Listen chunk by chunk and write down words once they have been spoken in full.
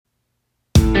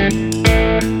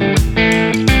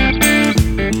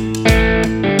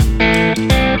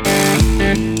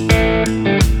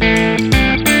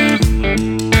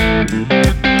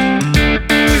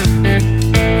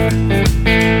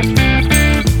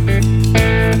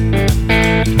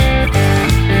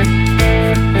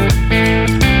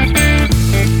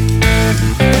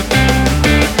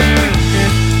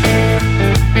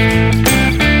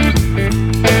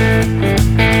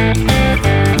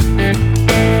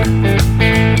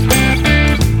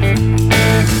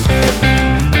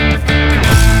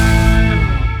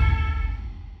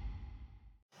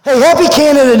Happy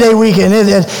Canada Day weekend.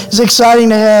 It's exciting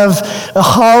to have a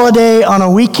holiday on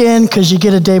a weekend because you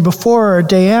get a day before or a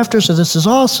day after, so this is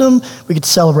awesome. We get to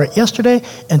celebrate yesterday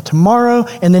and tomorrow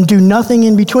and then do nothing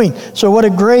in between. So what a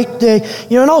great day.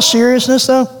 You know, in all seriousness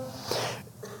though,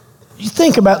 you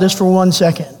think about this for 1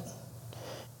 second.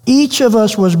 Each of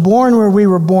us was born where we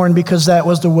were born because that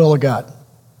was the will of God.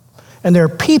 And there are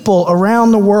people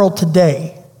around the world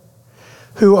today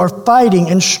who are fighting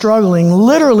and struggling,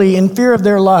 literally in fear of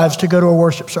their lives, to go to a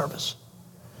worship service.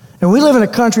 And we live in a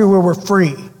country where we're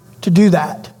free to do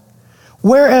that,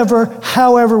 wherever,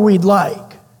 however we'd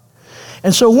like.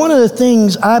 And so one of the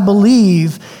things I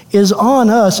believe is on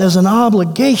us as an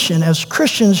obligation as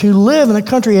Christians who live in a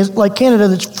country like Canada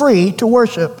that's free to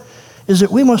worship is that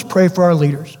we must pray for our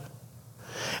leaders.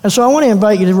 And so I want to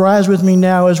invite you to rise with me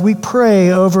now as we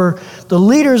pray over the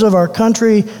leaders of our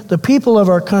country, the people of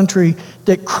our country,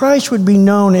 that Christ would be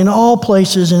known in all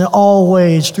places, in all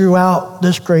ways throughout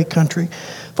this great country.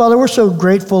 Father, we're so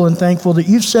grateful and thankful that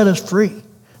you've set us free.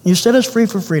 You set us free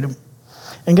for freedom.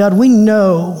 And God, we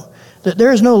know that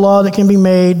there is no law that can be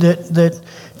made that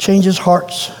changes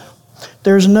hearts.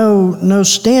 There's no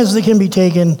stance that can be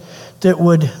taken that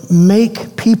would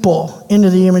make people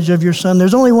into the image of your Son.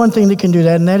 There's only one thing that can do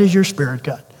that, and that is your Spirit,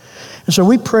 God. And so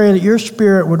we pray that your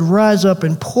Spirit would rise up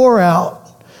and pour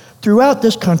out throughout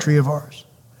this country of ours,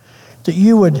 that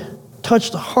you would touch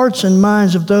the hearts and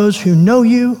minds of those who know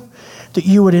you, that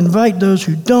you would invite those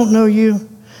who don't know you,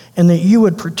 and that you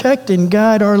would protect and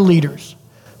guide our leaders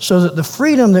so that the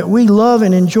freedom that we love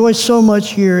and enjoy so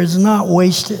much here is not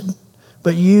wasted,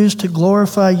 but used to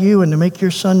glorify you and to make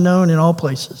your Son known in all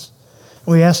places.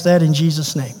 We ask that in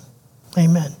Jesus' name.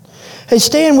 Amen. Hey,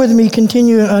 stand with me,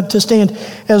 continue to stand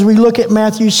as we look at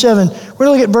Matthew 7. We're going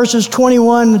to look at verses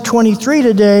 21 to 23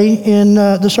 today in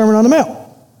the Sermon on the Mount.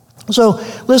 So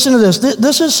listen to this.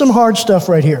 This is some hard stuff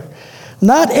right here.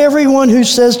 Not everyone who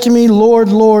says to me, Lord,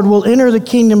 Lord, will enter the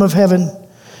kingdom of heaven,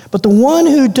 but the one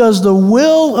who does the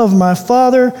will of my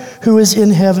Father who is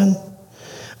in heaven.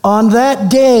 On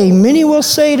that day, many will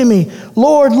say to me,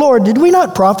 Lord, Lord, did we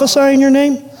not prophesy in your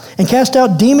name? And cast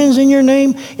out demons in your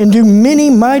name, and do many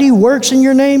mighty works in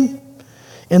your name?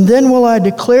 And then will I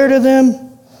declare to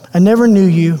them, I never knew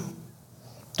you.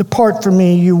 Depart from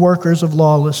me, you workers of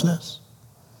lawlessness.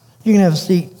 You can have a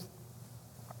seat.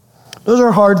 Those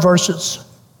are hard verses.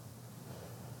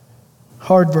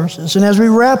 Hard verses. And as we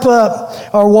wrap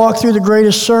up our walk through the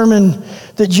greatest sermon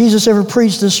that Jesus ever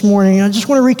preached this morning, I just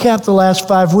want to recap the last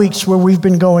 5 weeks where we've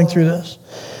been going through this.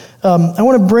 I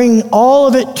want to bring all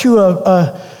of it to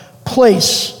a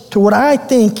place, to what I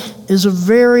think is a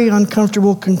very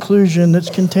uncomfortable conclusion that's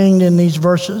contained in these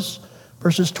verses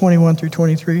 21 through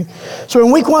 23. So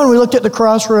in week 1, we looked at the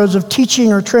crossroads of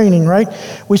teaching or training, right?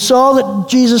 We saw that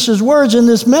Jesus' words in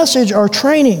this message are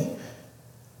training.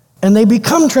 And they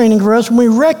become training for us when we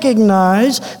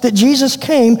recognize that Jesus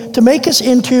came to make us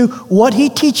into what he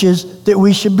teaches that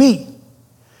we should be.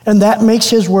 And that makes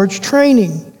his words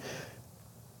training.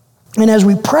 And as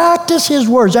we practice his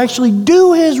words, actually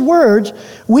do his words,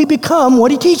 we become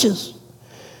what he teaches.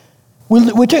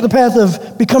 We take the path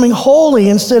of becoming holy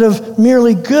instead of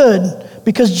merely good,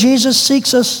 because Jesus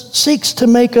seeks to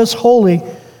make us holy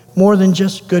more than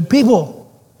just good people.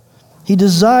 He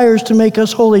desires to make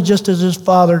us holy just as his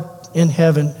Father in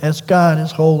heaven, as God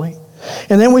is holy.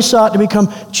 And then we sought to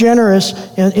become generous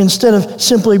instead of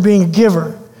simply being a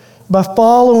giver, by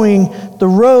following the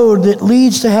road that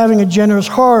leads to having a generous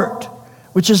heart,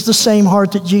 which is the same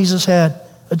heart that Jesus had,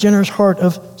 a generous heart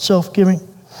of self-giving.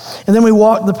 And then we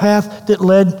walked the path that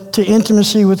led to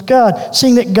intimacy with God,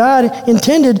 seeing that God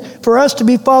intended for us to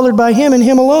be fathered by him and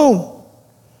him alone,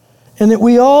 and that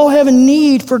we all have a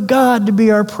need for God to be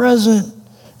our present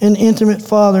and intimate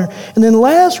Father. And then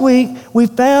last week, we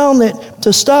found that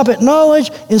to stop at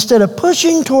knowledge instead of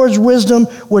pushing towards wisdom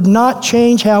would not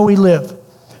change how we live.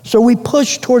 So we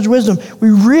push towards wisdom. We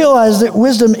realize that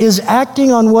wisdom is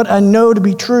acting on what I know to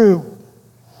be true.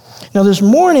 Now this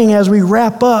morning, as we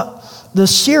wrap up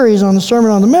this series on the Sermon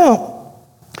on the Mount,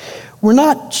 we're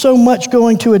not so much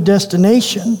going to a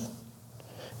destination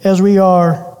as we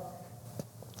are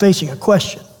facing a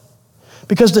question.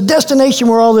 Because the destination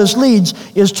where all this leads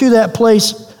is to that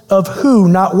place of who,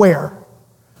 not where.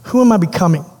 Who am I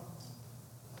becoming?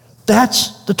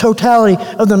 That's the totality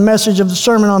of the message of the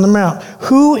Sermon on the Mount.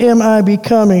 Who am I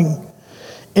becoming?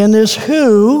 And this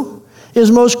who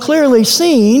is most clearly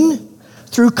seen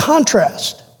through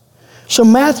contrast. So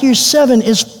Matthew 7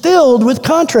 is filled with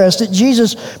contrast that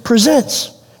Jesus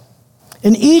presents.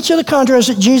 And each of the contrasts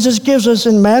that Jesus gives us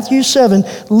in Matthew 7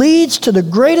 leads to the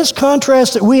greatest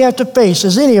contrast that we have to face,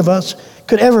 as any of us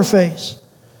could ever face,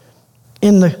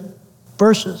 in the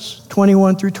verses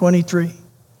 21 through 23.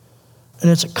 And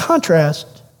it's a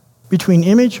contrast between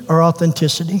image or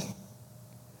authenticity.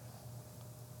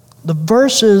 The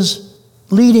verses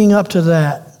leading up to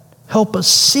that help us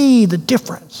see the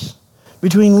difference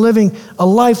between living a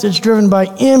life that's driven by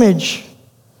image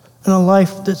and a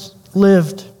life that's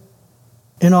lived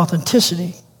in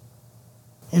authenticity,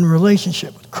 in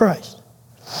relationship with Christ.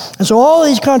 And so all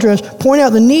these contrasts point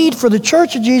out the need for the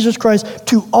Church of Jesus Christ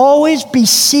to always be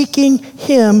seeking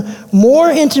Him more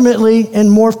intimately and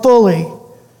more fully.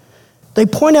 They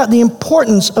point out the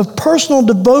importance of personal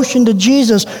devotion to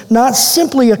Jesus, not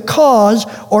simply a cause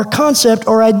or concept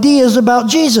or ideas about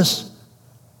Jesus.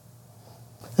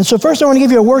 And so first I want to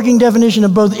give you a working definition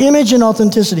of both image and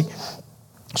authenticity.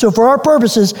 So for our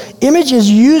purposes, image is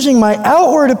using my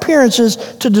outward appearances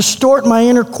to distort my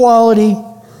inner quality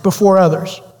before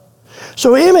others.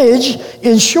 So image,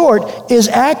 in short, is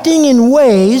acting in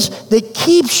ways that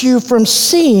keeps you from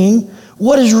seeing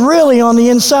what is really on the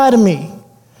inside of me.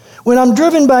 When I'm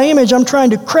driven by image, I'm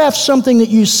trying to craft something that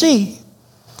you see.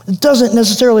 It doesn't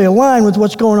necessarily align with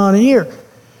what's going on in here.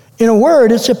 In a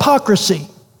word, it's hypocrisy.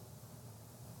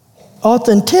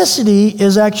 Authenticity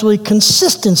is actually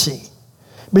consistency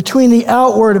between the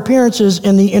outward appearances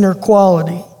and the inner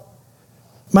quality.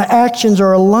 My actions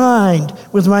are aligned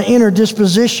with my inner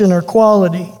disposition or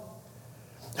quality.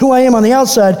 Who I am on the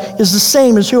outside is the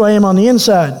same as who I am on the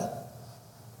inside,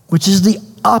 which is the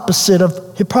opposite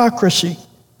of hypocrisy.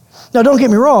 Now, don't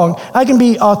get me wrong. I can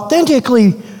be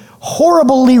authentically,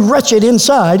 horribly wretched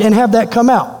inside and have that come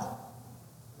out.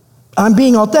 I'm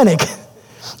being authentic.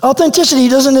 Authenticity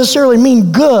doesn't necessarily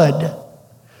mean good.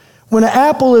 When an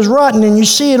apple is rotten and you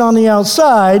see it on the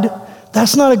outside,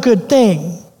 that's not a good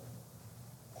thing.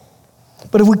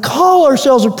 But if we call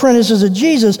ourselves apprentices of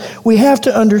Jesus, we have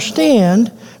to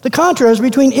understand the contrast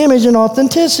between image and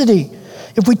authenticity.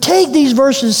 If we take these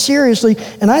verses seriously,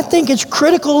 and I think it's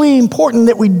critically important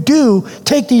that we do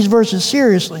take these verses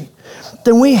seriously,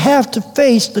 then we have to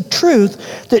face the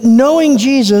truth that knowing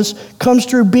Jesus comes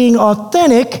through being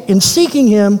authentic in seeking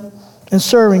Him and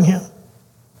serving Him.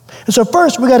 And so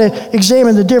first, we got to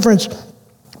examine the difference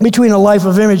between a life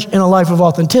of image and a life of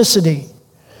authenticity.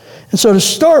 And so to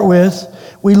start with,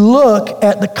 we look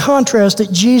at the contrast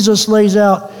that Jesus lays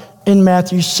out in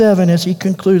Matthew 7 as He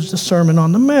concludes the Sermon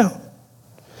on the Mount.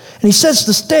 And He sets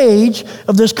the stage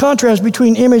of this contrast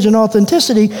between image and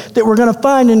authenticity that we're going to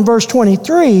find in verse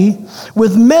 23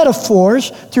 with metaphors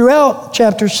throughout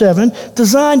chapter 7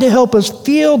 designed to help us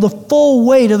feel the full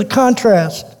weight of the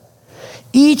contrast.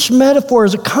 Each metaphor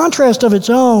is a contrast of its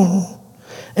own,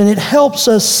 and it helps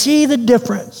us see the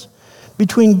difference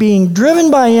between being driven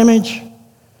by image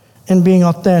and being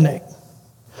authentic.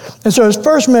 And so his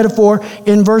first metaphor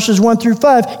in verses 1 through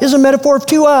 5 is a metaphor of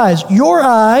two eyes, your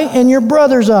eye and your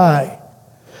brother's eye.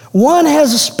 One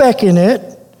has a speck in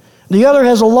it, the other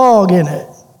has a log in it.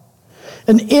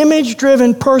 An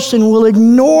image-driven person will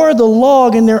ignore the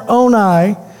log in their own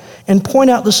eye and point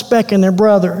out the speck in their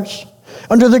brother's,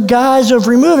 under the guise of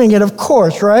removing it, of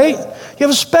course, right? You have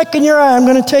a speck in your eye, I'm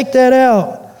going to take that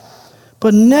out.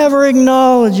 But never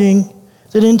acknowledging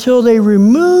that until they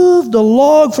remove the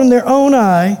log from their own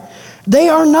eye, they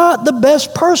are not the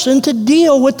best person to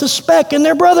deal with the speck in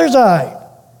their brother's eye.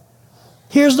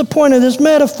 Here's the point of this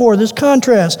metaphor, this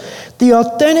contrast. The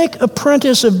authentic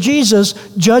apprentice of Jesus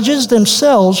judges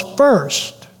themselves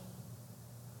first.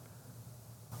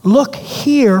 Look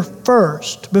here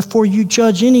first before you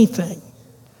judge anything.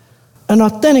 An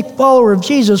authentic follower of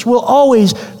Jesus will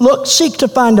always seek to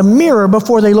find a mirror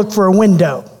before they look for a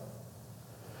window.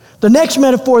 The next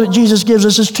metaphor that Jesus gives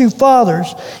us is two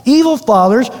fathers, evil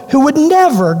fathers who would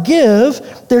never give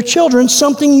their children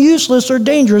something useless or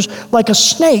dangerous like a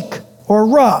snake or a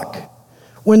rock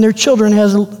when their children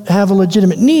have a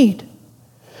legitimate need.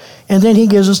 And then he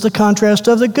gives us the contrast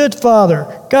of the good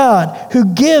Father, God,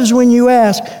 who gives when you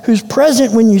ask, who's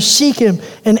present when you seek Him,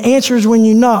 and answers when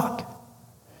you knock.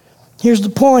 Here's the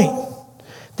point.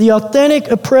 The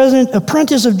authentic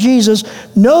apprentice of Jesus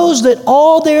knows that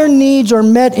all their needs are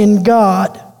met in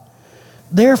God.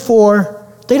 Therefore,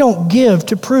 they don't give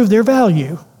to prove their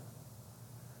value.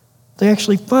 They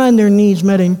actually find their needs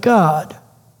met in God.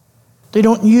 They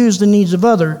don't use the needs of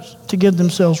others to give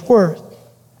themselves worth.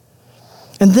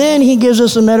 And then he gives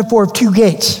us a metaphor of two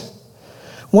gates.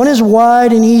 One is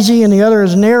wide and easy, and the other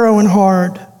is narrow and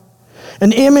hard.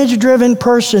 An image-driven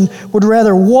person would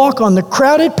rather walk on the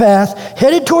crowded path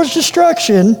headed towards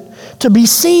destruction to be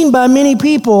seen by many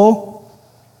people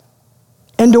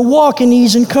and to walk in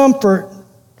ease and comfort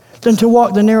than to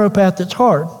walk the narrow path that's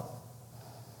hard.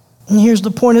 And here's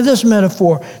the point of this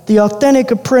metaphor. The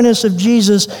authentic apprentice of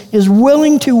Jesus is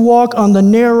willing to walk on the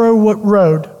narrow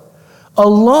road,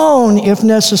 alone if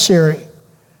necessary,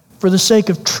 for the sake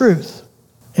of truth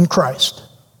in Christ.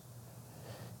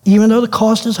 Even though the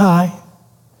cost is high,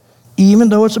 even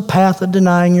though it's a path of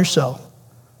denying yourself.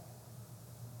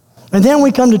 And then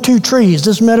we come to two trees,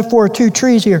 this metaphor of two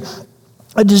trees here.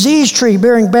 A diseased tree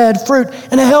bearing bad fruit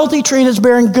and a healthy tree that's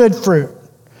bearing good fruit.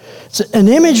 An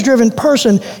image-driven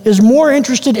person is more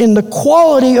interested in the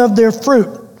quality of their fruit,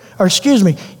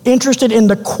 interested in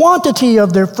the quantity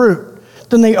of their fruit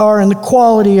than they are in the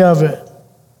quality of it.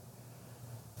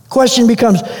 Question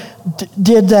becomes,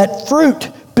 did that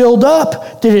fruit build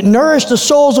up? Did it nourish the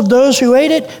souls of those who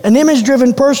ate it? An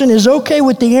image-driven person is okay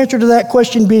with the answer to that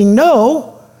question being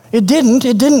no. It didn't.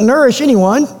 It didn't nourish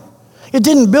anyone. It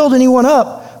didn't build anyone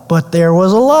up, but there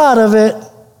was a lot of it.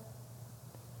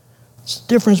 It's the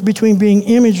difference between being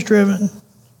image-driven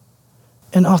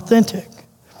and authentic.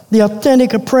 The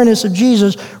authentic apprentice of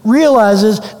Jesus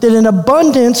realizes that an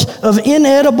abundance of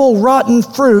inedible, rotten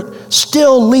fruit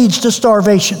still leads to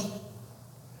starvation.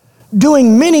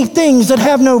 Doing many things that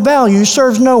have no value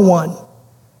serves no one.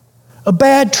 A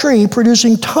bad tree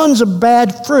producing tons of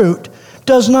bad fruit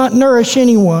does not nourish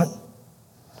anyone.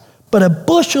 But a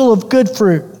bushel of good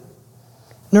fruit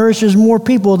nourishes more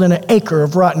people than an acre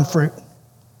of rotten fruit.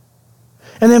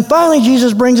 And then finally,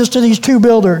 Jesus brings us to these two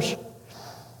builders.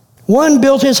 One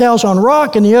built his house on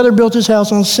rock and the other built his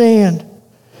house on sand.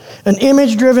 An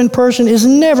image-driven person is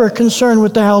never concerned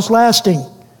with the house lasting.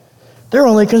 They're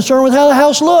only concerned with how the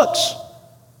house looks.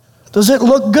 Does it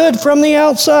look good from the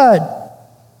outside?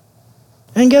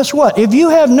 And guess what? If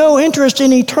you have no interest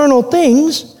in eternal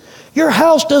things, your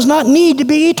house does not need to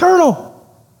be eternal.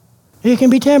 It can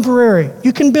be temporary.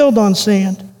 You can build on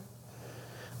sand.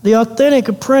 The authentic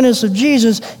apprentice of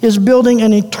Jesus is building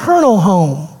an eternal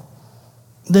home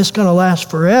that's going to last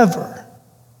forever.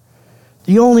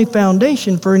 The only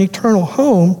foundation for an eternal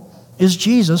home is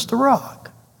Jesus the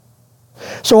rock.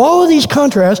 So all of these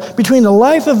contrasts between the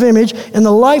life of image and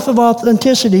the life of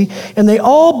authenticity, and they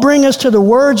all bring us to the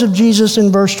words of Jesus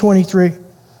in verse 23.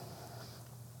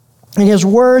 And his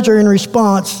words are in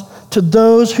response to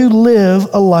those who live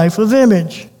a life of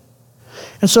image.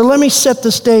 And so let me set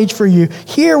the stage for you.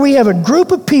 Here we have a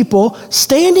group of people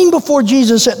standing before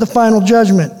Jesus at the final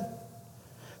judgment.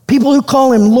 People who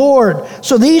call him Lord.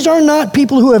 So these are not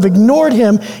people who have ignored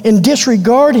him and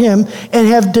disregard him and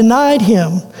have denied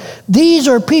him. These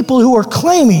are people who are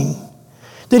claiming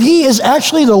that he is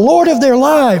actually the Lord of their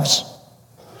lives.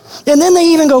 And then they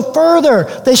even go further.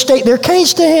 They state their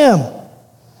case to him.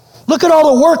 Look at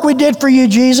all the work we did for you,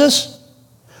 Jesus.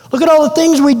 Look at all the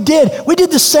things we did. We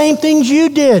did the same things you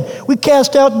did. We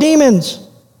cast out demons.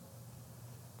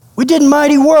 We did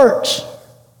mighty works.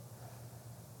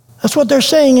 That's what they're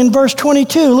saying in verse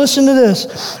 22. Listen to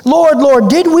this. Lord, Lord,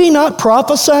 did we not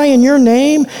prophesy in your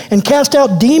name and cast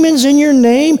out demons in your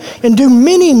name and do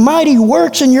many mighty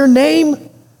works in your name?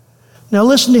 Now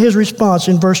listen to his response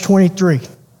in verse 23.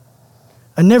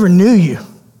 I never knew you.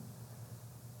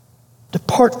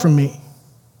 Depart from me,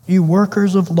 you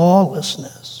workers of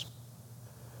lawlessness.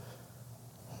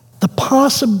 The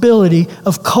possibility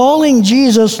of calling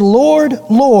Jesus Lord,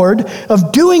 Lord,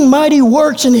 of doing mighty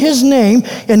works in his name,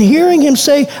 and hearing him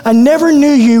say, I never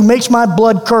knew you, makes my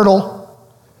blood curdle.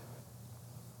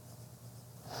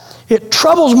 It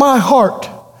troubles my heart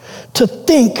to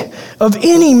think of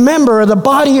any member of the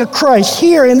body of Christ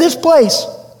here in this place,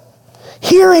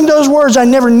 hearing those words, I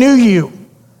never knew you.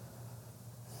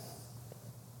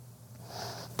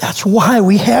 That's why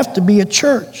we have to be a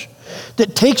church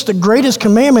that takes the greatest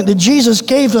commandment that Jesus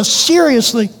gave us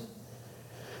seriously.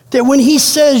 That when he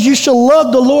says you shall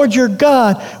love the Lord your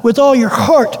God with all your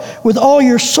heart, with all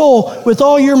your soul, with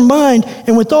all your mind,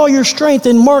 and with all your strength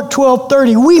in Mark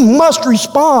 12:30, we must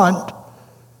respond.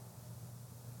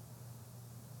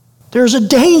 There's a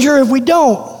danger if we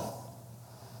don't.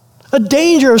 A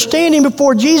danger of standing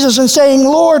before Jesus and saying,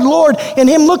 Lord, Lord, and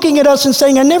him looking at us and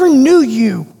saying, I never knew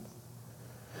you.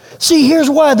 See, here's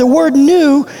why. The word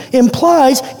knew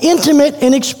implies intimate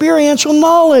and experiential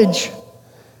knowledge.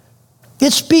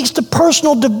 It speaks to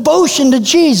personal devotion to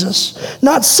Jesus,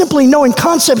 not simply knowing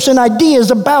concepts and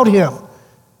ideas about him.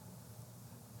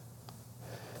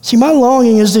 See, my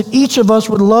longing is that each of us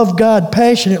would love God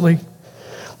passionately,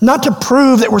 not to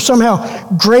prove that we're somehow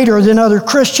greater than other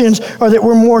Christians or that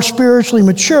we're more spiritually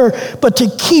mature, but to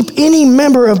keep any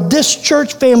member of this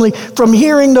church family from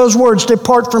hearing those words,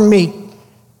 "Depart from me."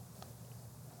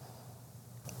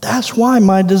 That's why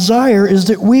my desire is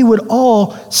that we would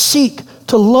all seek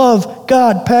to love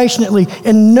God passionately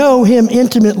and know him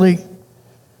intimately.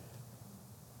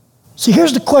 See,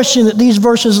 here's the question that these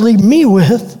verses leave me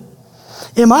with.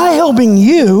 Am I helping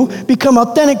you become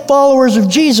authentic followers of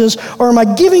Jesus, or am I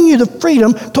giving you the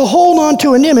freedom to hold on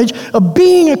to an image of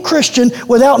being a Christian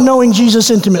without knowing Jesus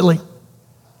intimately?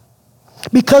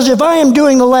 Because if I am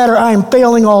doing the latter, I am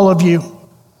failing all of you.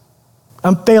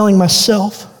 I'm failing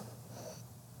myself.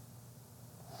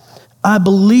 I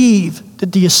believe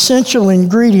that the essential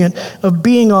ingredient of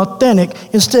being authentic,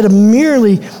 instead of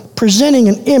merely presenting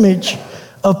an image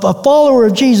of a follower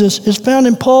of Jesus, is found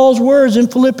in Paul's words in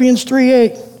Philippians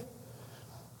 3:8.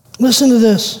 Listen to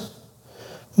this.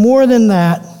 More than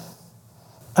that,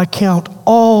 I count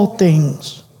all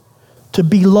things to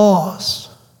be loss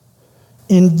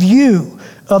in view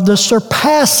of the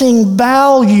surpassing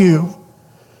value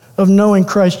of knowing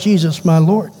Christ Jesus, my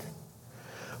Lord,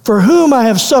 for whom I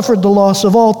have suffered the loss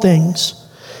of all things,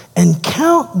 and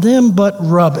count them but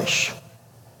rubbish,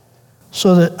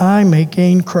 so that I may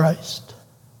gain Christ.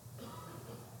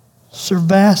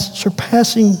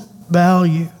 Surpassing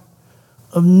value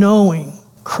of knowing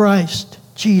Christ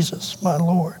Jesus, my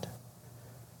Lord.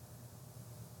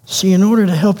 See, in order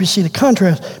to help you see the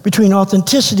contrast between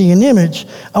authenticity and image,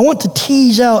 I want to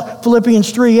tease out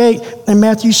Philippians 3:8 and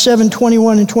Matthew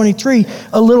 7:21 and 23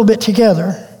 a little bit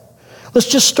together. Let's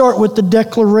just start with the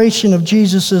declaration of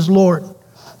Jesus as Lord.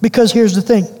 Because here's the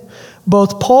thing.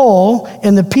 Both Paul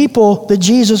and the people that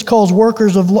Jesus calls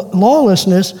workers of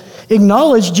lawlessness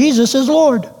acknowledged Jesus as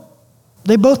Lord.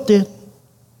 They both did.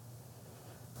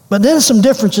 But then some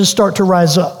differences start to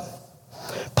rise up.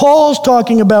 Paul's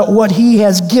talking about what he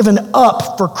has given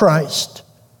up for Christ.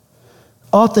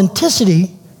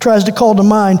 Authenticity tries to call to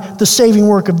mind the saving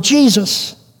work of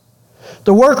Jesus.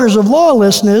 The workers of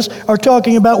lawlessness are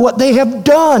talking about what they have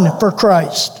done for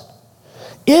Christ.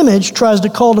 Image tries to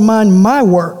call to mind my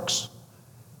works,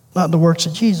 not the works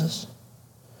of Jesus.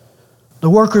 The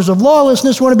workers of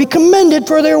lawlessness want to be commended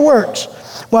for their works,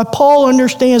 while Paul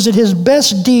understands that his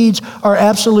best deeds are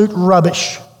absolute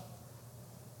rubbish.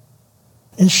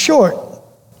 In short,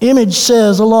 image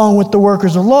says, along with the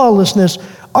workers of lawlessness,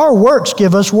 our works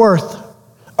give us worth.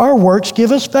 Our works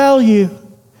give us value.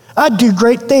 I do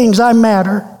great things, I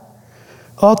matter.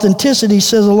 Authenticity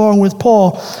says, along with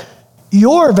Paul,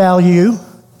 your value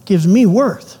gives me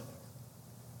worth.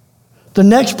 The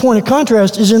next point of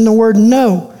contrast is in the word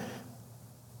know.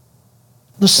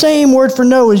 The same word for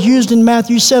know is used in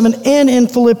Matthew 7 and in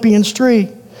Philippians 3.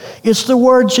 It's the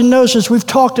word gnosis. We've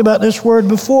talked about this word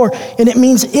before, and it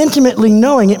means intimately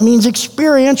knowing. It means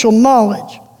experiential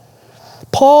knowledge.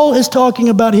 Paul is talking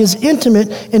about his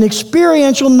intimate and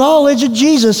experiential knowledge of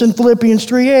Jesus in Philippians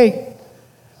 3:8.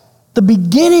 The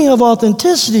beginning of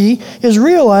authenticity is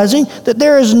realizing that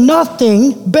there is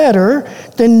nothing better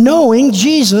than knowing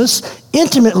Jesus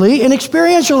intimately and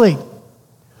experientially.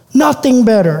 Nothing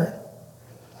better.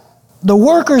 The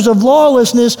workers of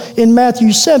lawlessness in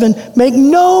Matthew 7 make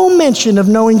no mention of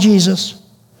knowing Jesus.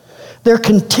 They're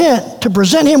content to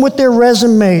present him with their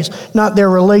resumes, not their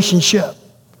relationship.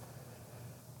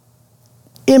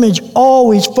 Image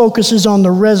always focuses on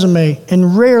the resume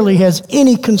and rarely has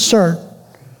any concern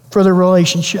for the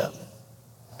relationship.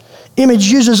 Image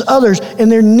uses others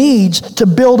and their needs to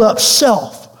build up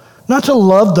self, not to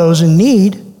love those in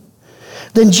need.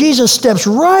 Then Jesus steps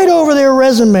right over their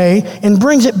resume and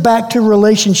brings it back to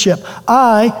relationship.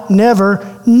 I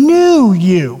never knew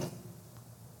you.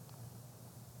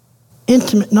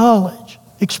 Intimate knowledge,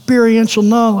 experiential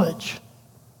knowledge,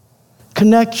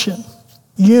 connection,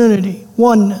 unity,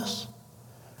 oneness.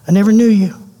 I never knew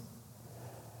you.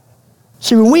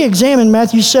 See, when we examine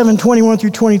Matthew 7, 21 through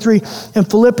 23 and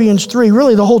Philippians 3,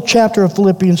 really the whole chapter of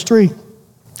Philippians 3,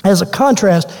 as a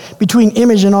contrast between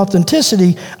image and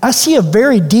authenticity, I see a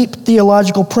very deep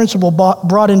theological principle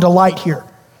brought into light here.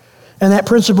 And that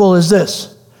principle is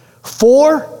this: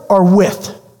 for or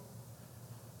with?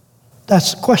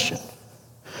 That's the question.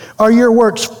 Are your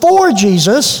works for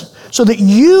Jesus so that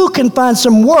you can find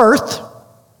some worth,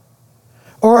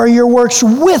 or are your works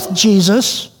with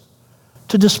Jesus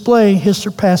to display his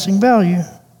surpassing value?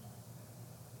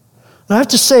 Now, I have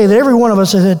to say that every one of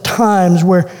us has had times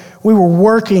where we were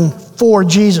working for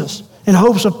Jesus. in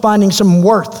hopes of finding some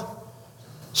worth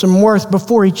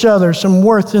before each other, some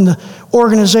worth in the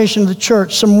organization of the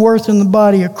church, some worth in the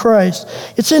body of Christ.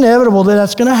 It's inevitable that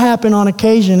that's going to happen on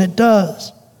occasion. It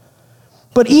does.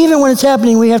 But even when it's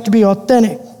happening, we have to be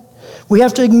authentic. We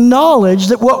have to acknowledge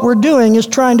that what we're doing is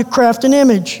trying to craft an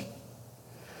image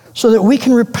so that we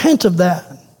can repent of that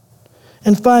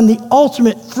and find the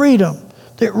ultimate freedom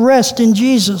that rests in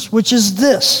Jesus, which is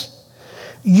this: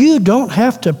 you don't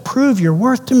have to prove your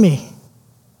worth to me.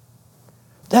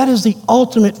 That is the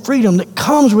ultimate freedom that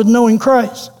comes with knowing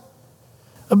Christ,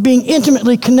 of being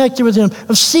intimately connected with him,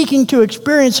 of seeking to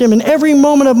experience him in every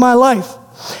moment of my life.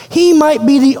 He might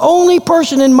be the only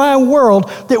person in my world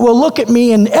that will look at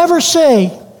me and ever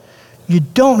say, you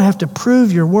don't have to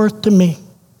prove your worth to me.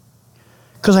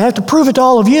 Because I have to prove it to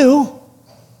all of you.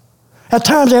 At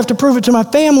times I have to prove it to my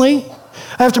family.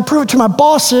 I have to prove it to my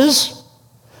bosses.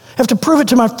 I have to prove it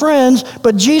to my friends.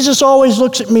 But Jesus always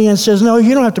looks at me and says, no,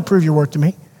 you don't have to prove your worth to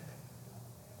me.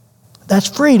 That's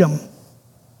freedom.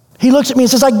 He looks at me and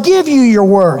says, I give you your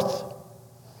worth.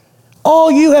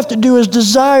 All you have to do is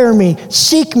desire me,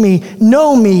 seek me,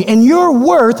 know me, and your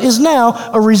worth is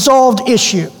now a resolved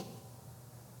issue.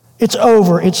 It's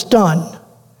over. It's done.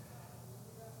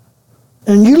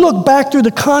 And you look back through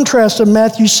the contrast of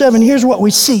Matthew 7, here's what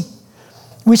we see.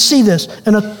 We see this.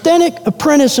 An authentic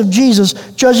apprentice of Jesus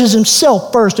judges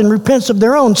himself first and repents of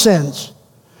their own sins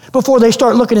before they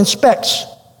start looking in specks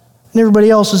in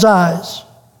everybody else's eyes.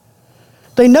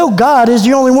 They know God is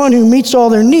the only one who meets all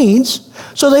their needs,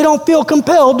 so they don't feel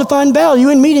compelled to find value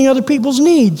in meeting other people's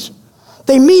needs.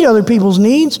 They meet other people's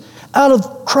needs out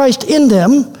of Christ in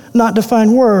them, not to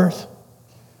find worth.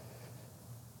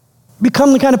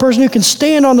 Become the kind of person who can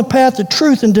stand on the path of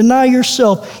truth and deny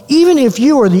yourself, even if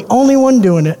you are the only one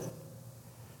doing it,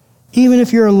 even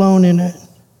if you're alone in it.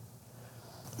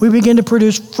 We begin to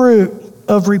produce fruit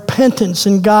of repentance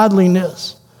and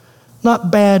godliness,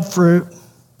 not bad fruit,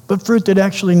 but fruit that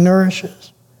actually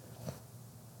nourishes.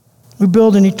 We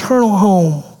build an eternal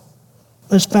home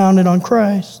that's founded on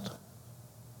Christ.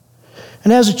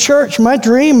 And as a church, my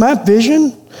dream, my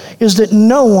vision is that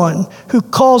no one who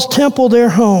calls Temple their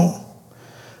home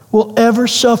will ever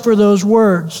suffer those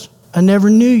words, I never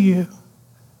knew you.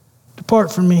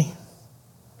 Depart from me.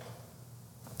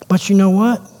 But you know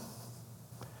what?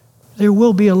 There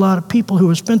will be a lot of people who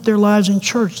have spent their lives in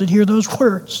church that hear those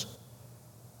words.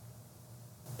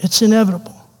 It's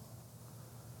inevitable.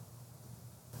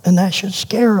 And that should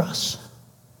scare us.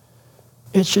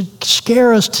 It should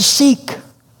scare us to seek,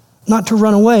 not to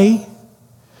run away.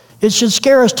 It should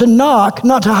scare us to knock,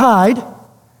 not to hide.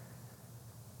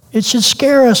 It should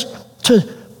scare us to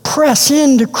press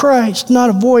into Christ, not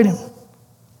avoid him.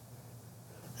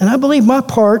 And I believe my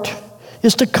part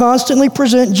is to constantly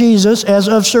present Jesus as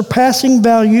of surpassing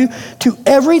value to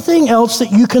everything else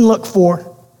that you can look for.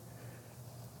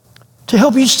 To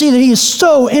help you see that he is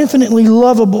so infinitely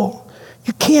lovable,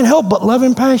 you can't help but love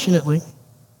him passionately.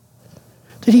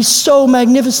 That he's so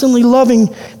magnificently loving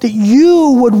that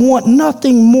you would want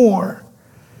nothing more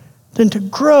than to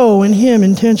grow in him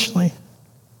intentionally.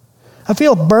 I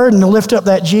feel a burden to lift up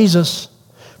that Jesus,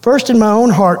 first in my own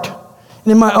heart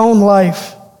and in my own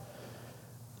life,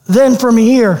 then from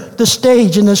here, the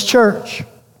stage in this church,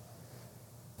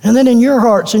 and then in your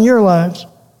hearts and your lives.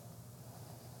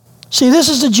 See, this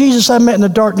is the Jesus I met in the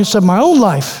darkness of my own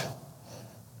life.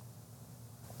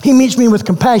 He meets me with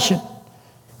compassion.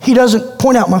 He doesn't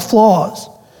point out my flaws.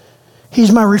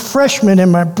 He's my refreshment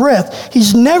and my breath.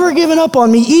 He's never given up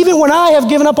on me, even when I have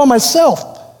given up on myself.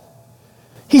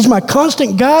 He's my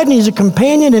constant guide, and he's a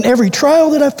companion in every trial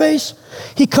that I face.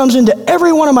 He comes into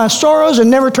every one of my sorrows and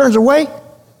never turns away.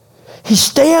 He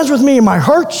stands with me in my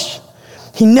hurts.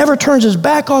 He never turns his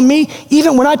back on me,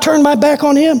 even when I turn my back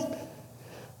on him.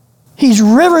 He's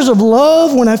rivers of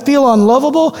love when I feel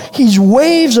unlovable. He's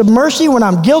waves of mercy when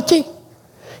I'm guilty.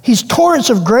 He's torrents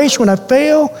of grace when I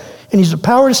fail, and he's the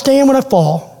power to stand when I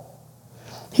fall.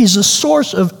 He's the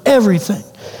source of everything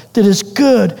that is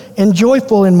good and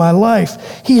joyful in my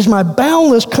life. He is my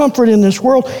boundless comfort in this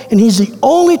world, and he's the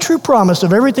only true promise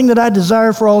of everything that I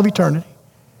desire for all of eternity.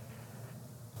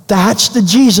 That's the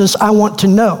Jesus I want to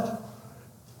know.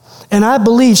 And I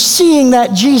believe seeing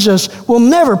that Jesus will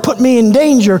never put me in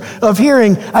danger of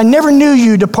hearing, I never knew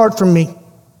you, depart from me.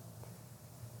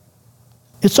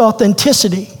 It's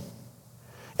authenticity.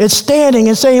 It's standing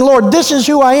and saying, Lord, this is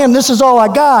who I am. This is all I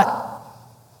got.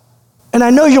 And I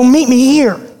know you'll meet me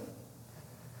here.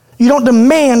 You don't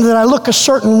demand that I look a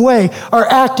certain way or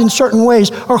act in certain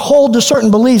ways or hold to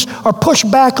certain beliefs or push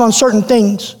back on certain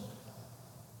things.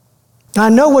 I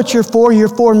know what you're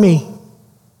for me.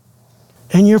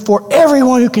 And you're for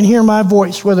everyone who can hear my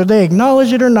voice, whether they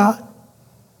acknowledge it or not.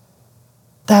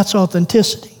 That's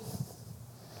authenticity.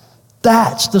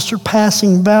 That's the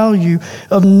surpassing value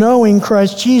of knowing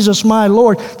Christ Jesus, my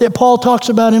Lord, that Paul talks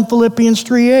about in Philippians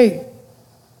 3:8.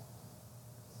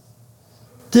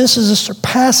 This is a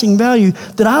surpassing value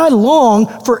that I long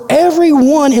for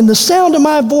everyone in the sound of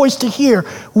my voice to hear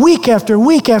week after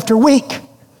week after week,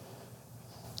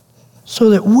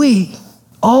 so that we,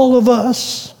 all of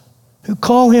us who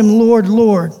call him Lord,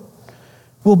 Lord,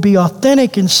 will be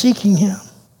authentic in seeking him,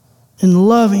 in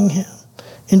loving him,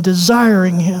 in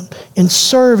desiring him, in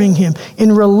serving him,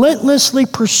 in relentlessly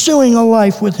pursuing a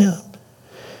life with him.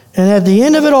 And at the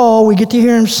end of it all, we get to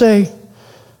hear him say,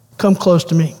 "Come close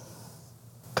to me,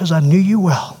 because I knew you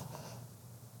well.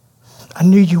 I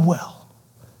knew you well."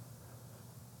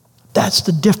 That's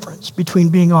the difference between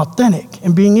being authentic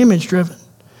and being image-driven.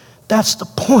 That's the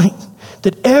point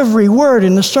that every word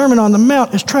in the Sermon on the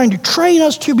Mount is trying to train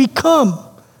us to become.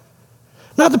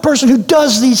 Not the person who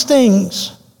does these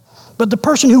things, but the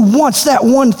person who wants that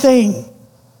one thing.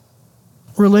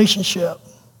 Relationship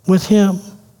with him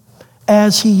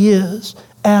as he is,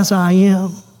 as I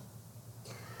am.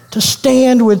 To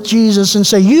stand with Jesus and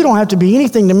say, "You don't have to be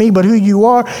anything to me but who you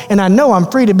are, and I know I'm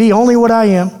free to be only what I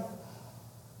am."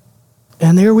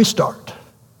 And there we start.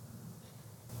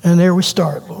 And there we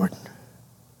start, Lord.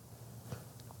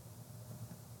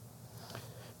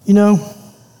 You know,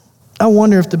 I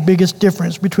wonder if the biggest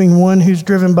difference between one who's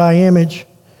driven by image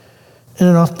and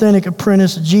an authentic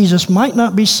apprentice of Jesus might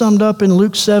not be summed up in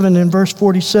Luke 7 and verse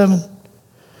 47.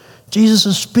 Jesus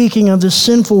is speaking of this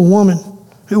sinful woman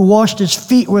who washed his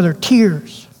feet with her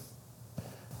tears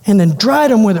and then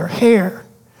dried them with her hair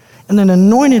and then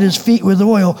anointed his feet with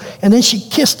oil, and then she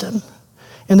kissed him.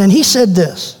 And then he said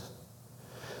this,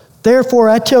 "Therefore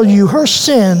I tell you, her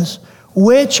sins,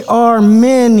 which are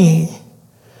many,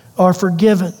 are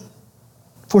forgiven,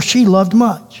 for she loved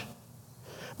much.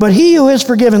 But he who is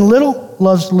forgiven little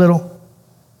loves little."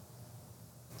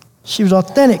 She was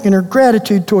authentic in her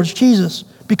gratitude towards Jesus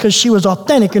because she was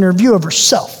authentic in her view of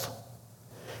herself.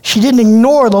 She didn't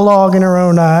ignore the log in her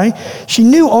own eye. She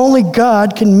knew only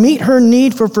God can meet her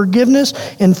need for forgiveness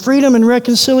and freedom and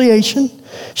reconciliation.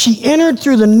 She entered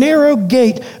through the narrow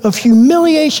gate of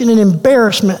humiliation and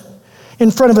embarrassment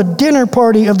in front of a dinner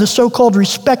party of the so-called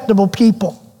respectable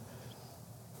people.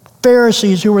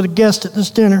 Pharisees who were the guests at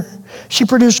this dinner. She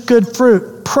produced good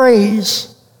fruit, praise,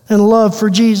 and love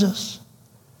for Jesus.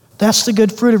 That's the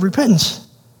good fruit of repentance.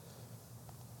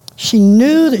 She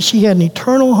knew that she had an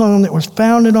eternal home that was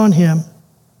founded on him.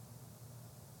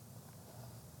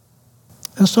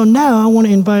 And so now I want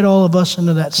to invite all of us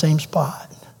into that same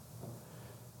spot,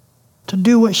 to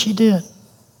do what she did.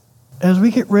 As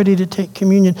we get ready to take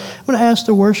communion, I'm going to ask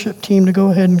the worship team to go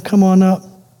ahead and come on up.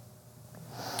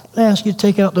 I ask you to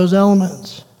take out those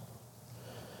elements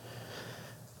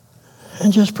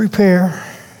and just prepare.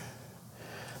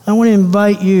 I want to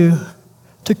invite you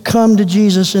to come to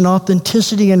Jesus in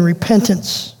authenticity and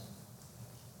repentance,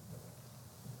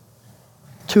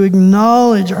 to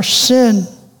acknowledge our sin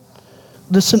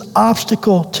that's an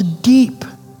obstacle to deep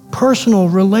personal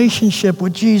relationship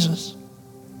with Jesus.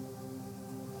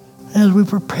 As we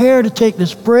prepare to take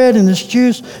this bread and this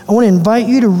juice, I want to invite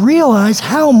you to realize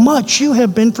how much you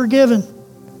have been forgiven.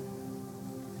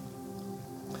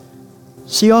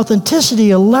 See,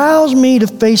 authenticity allows me to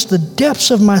face the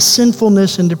depths of my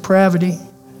sinfulness and depravity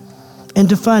and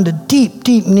to find a deep,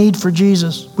 deep need for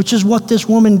Jesus, which is what this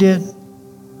woman did.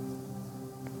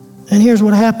 And here's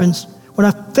what happens. When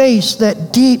I face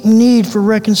that deep need for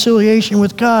reconciliation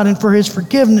with God and for his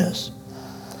forgiveness,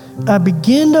 I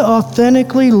begin to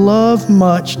authentically love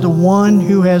much the one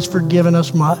who has forgiven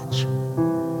us much.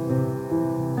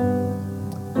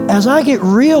 As I get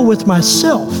real with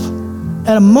myself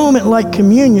at a moment like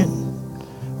communion,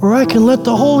 where I can let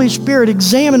the Holy Spirit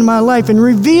examine my life and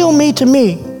reveal me to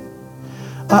me,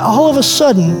 I all of a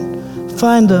sudden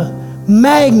find the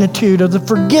magnitude of the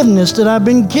forgiveness that I've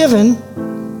been given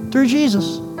through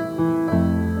Jesus.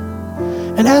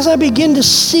 And as I begin to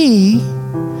see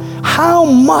how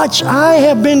much I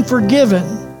have been forgiven,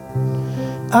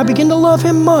 I begin to love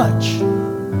him much,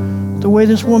 the way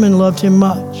this woman loved him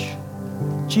much.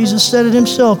 Jesus said it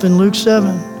himself in Luke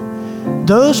 7.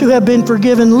 Those who have been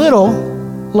forgiven little,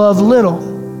 love little.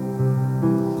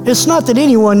 It's not that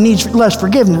anyone needs less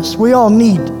forgiveness. We all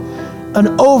need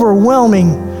an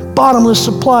overwhelming, bottomless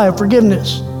supply of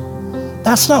forgiveness.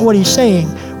 That's not what he's saying.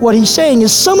 What he's saying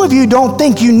is some of you don't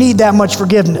think you need that much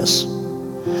forgiveness.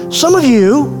 Some of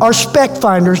you are spec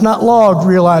finders, not log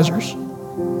realizers.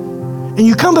 And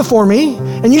you come before me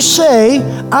and you say,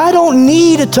 "I don't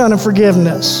need a ton of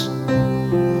forgiveness.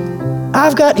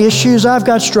 I've got issues, I've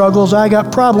got struggles, I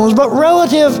got problems, but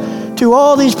relative to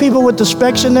all these people with the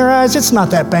specks in their eyes, it's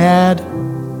not that bad.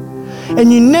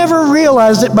 And you never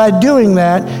realize that by doing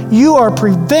that, you are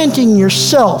preventing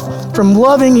yourself from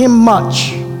loving him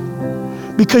much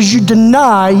because you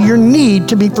deny your need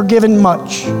to be forgiven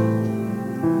much.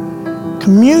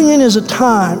 Communion is a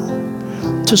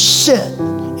time to sit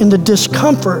in the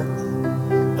discomfort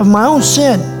of my own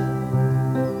sin,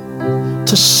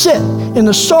 to sit in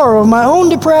the sorrow of my own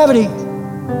depravity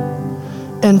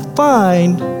and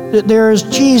find that there is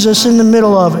Jesus in the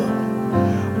middle of it,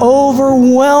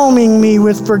 overwhelming me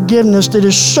with forgiveness that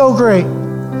is so great.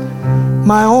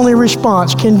 My only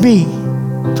response can be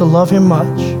to love him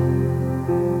much.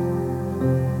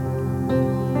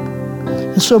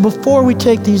 And so before we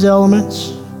take these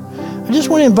elements, I just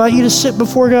want to invite you to sit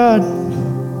before God.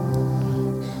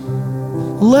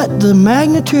 Let the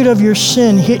magnitude of your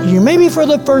sin hit you, maybe for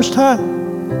the first time.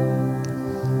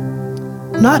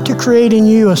 Not to create in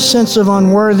you a sense of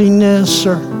unworthiness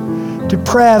or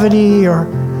depravity or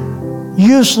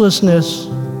uselessness,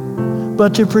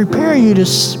 but to prepare you to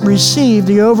receive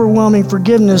the overwhelming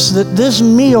forgiveness that this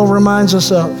meal reminds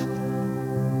us of.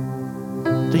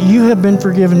 That you have been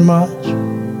forgiven much.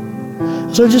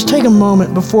 So just take a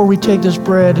moment before we take this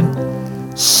bread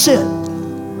and sit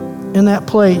in that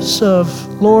place of,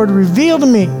 Lord, reveal to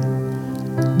me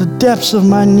the depths of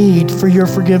my need for your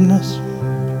forgiveness.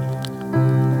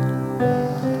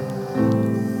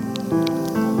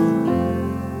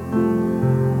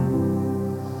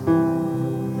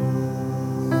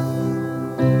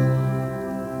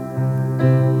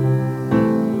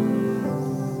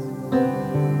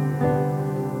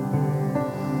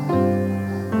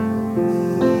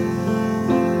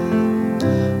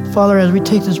 Father, as we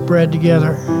take this bread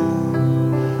together,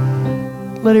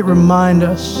 let it remind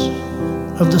us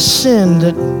of the sin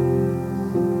that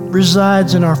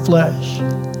resides in our flesh.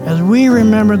 As we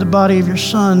remember the body of your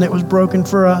Son that was broken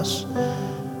for us,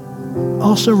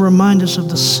 also remind us of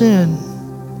the sin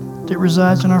that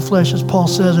resides in our flesh, as Paul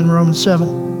says in Romans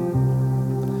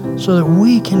 7, so that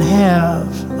we can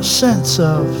have a sense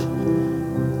of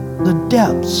the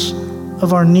depths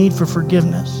of our need for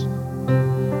forgiveness.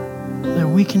 That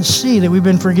we can see that we've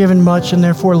been forgiven much and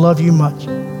therefore love you much.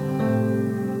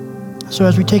 So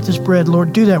as we take this bread,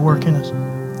 Lord, do that work in us.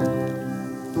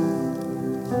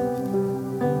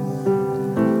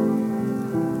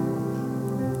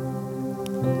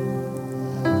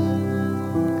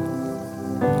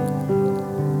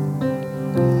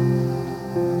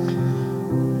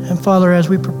 And Father, as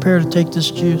we prepare to take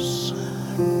this juice,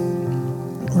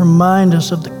 remind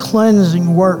us of the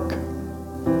cleansing work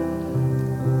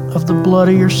of the blood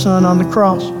of your Son on the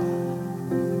cross.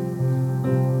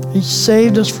 He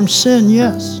saved us from sin,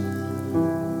 yes,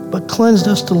 but cleansed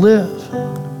us to live.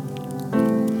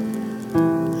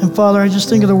 And Father, I just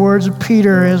think of the words of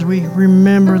Peter as we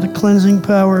remember the cleansing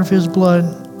power of his blood.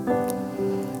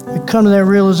 We come to that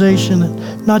realization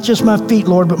that not just my feet,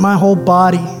 Lord, but my whole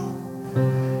body.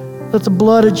 Let the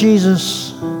blood of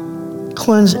Jesus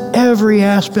cleanse every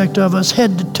aspect of us,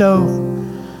 head to toe.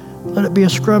 Let it be a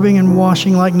scrubbing and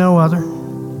washing like no other,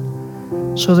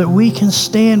 so that we can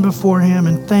stand before him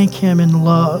and thank him in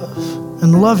love,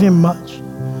 and love him much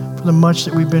for the much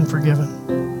that we've been forgiven.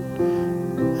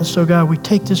 And so, God, we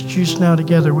take this juice now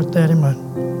together with that in mind.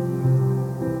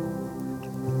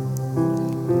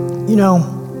 You know,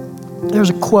 there's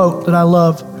a quote that I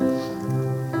love.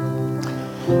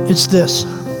 It's this: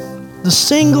 the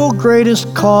single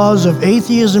greatest cause of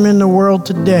atheism in the world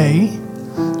today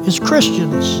is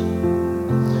Christians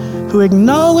who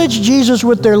acknowledge Jesus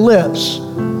with their lips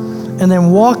and then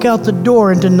walk out the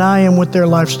door and deny him with their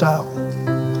lifestyle.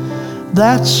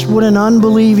 That's what an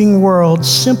unbelieving world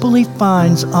simply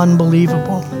finds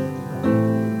unbelievable.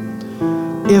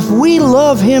 If we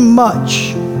love him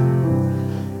much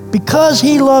because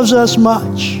he loves us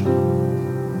much,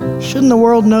 shouldn't the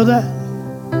world know that?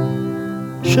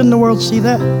 Shouldn't the world see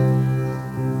that?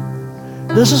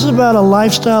 This is about a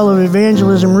lifestyle of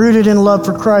evangelism rooted in love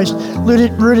for Christ,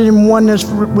 rooted in oneness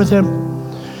with him,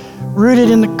 rooted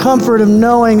in the comfort of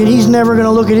knowing that he's never going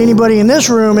to look at anybody in this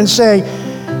room and say,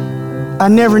 I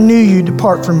never knew you,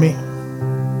 depart from me.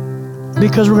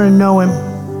 Because we're going to know him.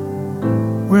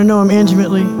 We're going to know him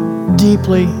intimately,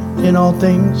 deeply, in all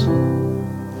things.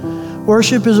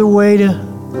 Worship is a way to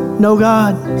know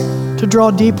God, to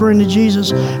draw deeper into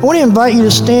Jesus. I want to invite you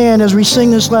to stand as we sing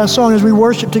this last song, as we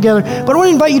worship together. But I want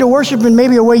to invite you to worship in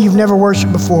maybe a way you've never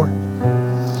worshiped before.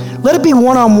 Let it be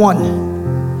one-on-one.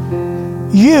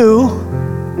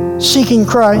 You seeking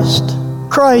Christ,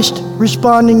 Christ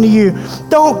responding to you.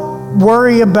 Don't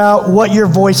worry about what your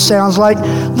voice sounds like.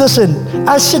 Listen,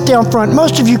 I sit down front.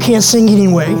 Most of you can't sing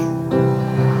anyway.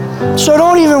 So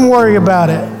don't even worry about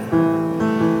it.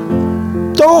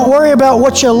 Don't worry about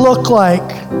what you look like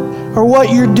or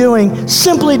what you're doing.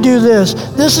 Simply do this.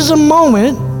 This is a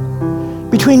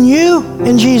moment between you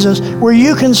and Jesus where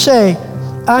you can say,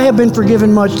 I have been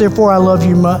forgiven much, therefore I love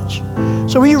you much.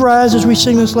 So will you rise as we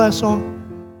sing this last song?